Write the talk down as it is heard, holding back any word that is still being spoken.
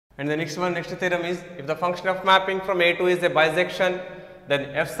And the next theorem is, if the function of mapping from A to is a bisection, then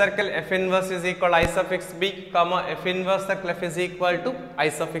f circle f inverse is equal to I suffix b, comma f inverse circle f is equal to I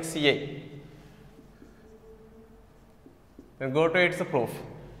suffix a. Then go to its proof.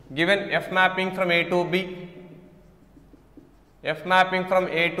 Given f mapping from A to b, f mapping from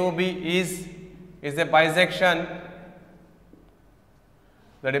A to b is a bisection,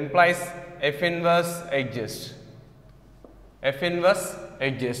 that implies f inverse exists. F inverse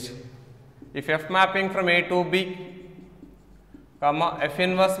exists. If f mapping from A to b, comma f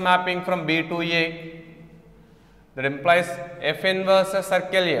inverse mapping from b to a, that implies f inverse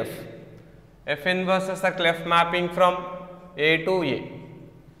circle f. F inverse circle f mapping from A to a.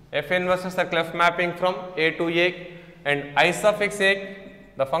 F inverse circle f mapping from A to a, and I suffix a,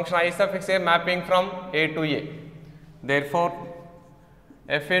 the function I suffix a mapping from A to a. Therefore,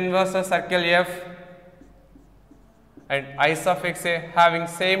 f inverse circle f and I suffix a having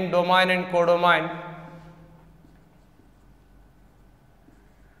same domain and codomain,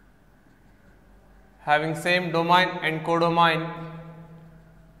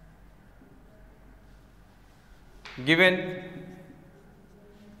 given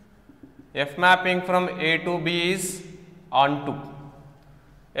f mapping from A to b is onto.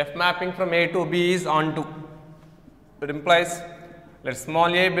 F mapping from A to b is onto. It implies, let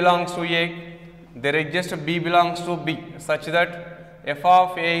small a belongs to a, there exists b belongs to b, such that f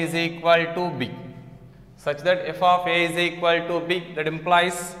of a is equal to b. That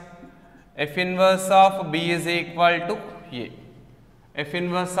implies f inverse of b is equal to a. F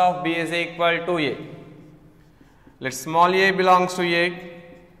inverse of b is equal to a. Let small a belongs to a,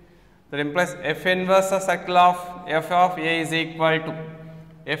 that implies f inverse circle of f of a is equal to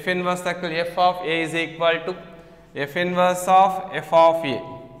f inverse circle f of a is equal to f inverse of f of a,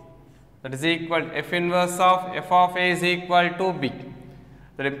 that is equal to f inverse of f of a is equal to b.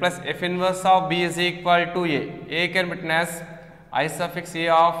 That implies f inverse of b is equal to a. A can be written as I suffix a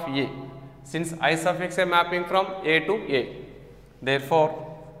of a, since I suffix a mapping from a to a.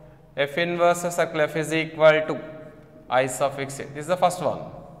 Therefore, f inverse circle f is equal to I suffix a. This is the first one.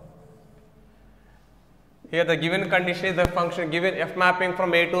 Here the given condition is the function given f mapping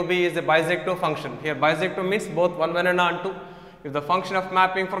from A to B is a bijective function. Here bijective means both 1, 1 and onto. If the function of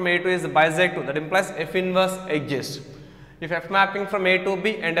mapping from A to is bijective, that implies f inverse exists. If f mapping from A to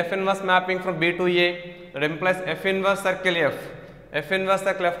B and f inverse mapping from B to A, that implies f inverse circle f. F inverse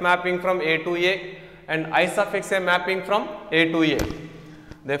circle f mapping from A to A and I suffix a mapping from A to A.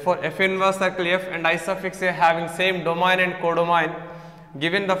 Therefore, f inverse circle f and I suffix a having same domain and codomain.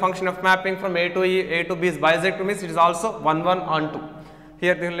 Given the function of mapping from A to B is bijective means it is also 1, 1 onto.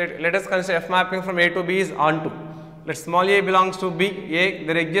 Here let us consider f mapping from A to B is onto. Let small a belongs to b,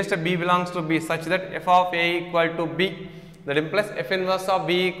 there exists a b belongs to b, such that f of a equal to b, that implies f inverse of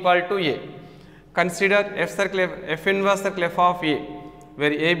b equal to a. Consider f inverse circle f of a,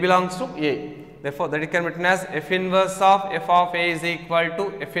 where a belongs to a. Therefore, that can be written as f inverse of f of a is equal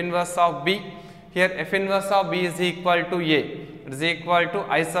to f inverse of b. Here f inverse of b is equal to a. It is equal to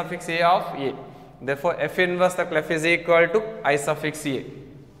I suffix a of a. Therefore, f inverse circle f is equal to I suffix a.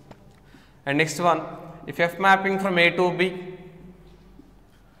 And next one, if f mapping from A to B,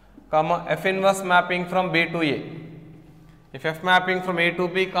 comma f inverse mapping from B to A. If f mapping from A to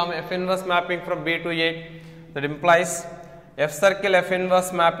B, comma f inverse mapping from B to A, that implies f circle f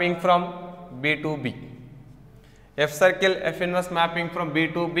inverse mapping from B to B. F circle f inverse mapping from B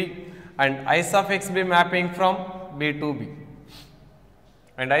to B and I suffix b mapping from B to B.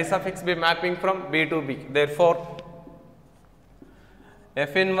 And I suffix b mapping from B to B. Therefore,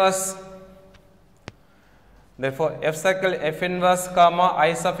 f circle f inverse comma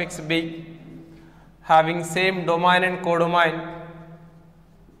I suffix b having same domain and codomain,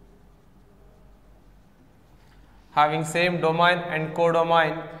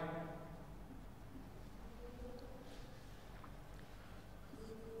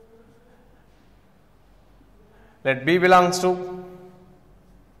 let b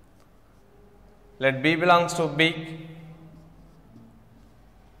belongs to b.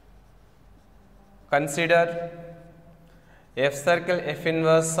 Consider f circle f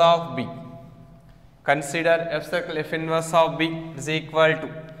inverse of b. Is equal to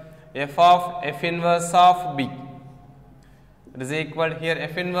f of f inverse of b. It is equal here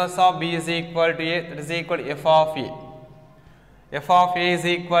f inverse of b is equal to a, that is equal to f of a. F of a is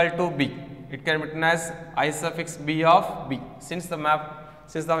equal to b. It can be written as I suffix b of b, since the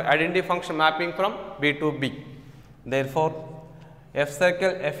identity function mapping from b to b. Therefore, f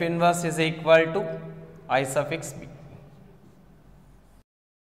circle f inverse is equal to I suffix b.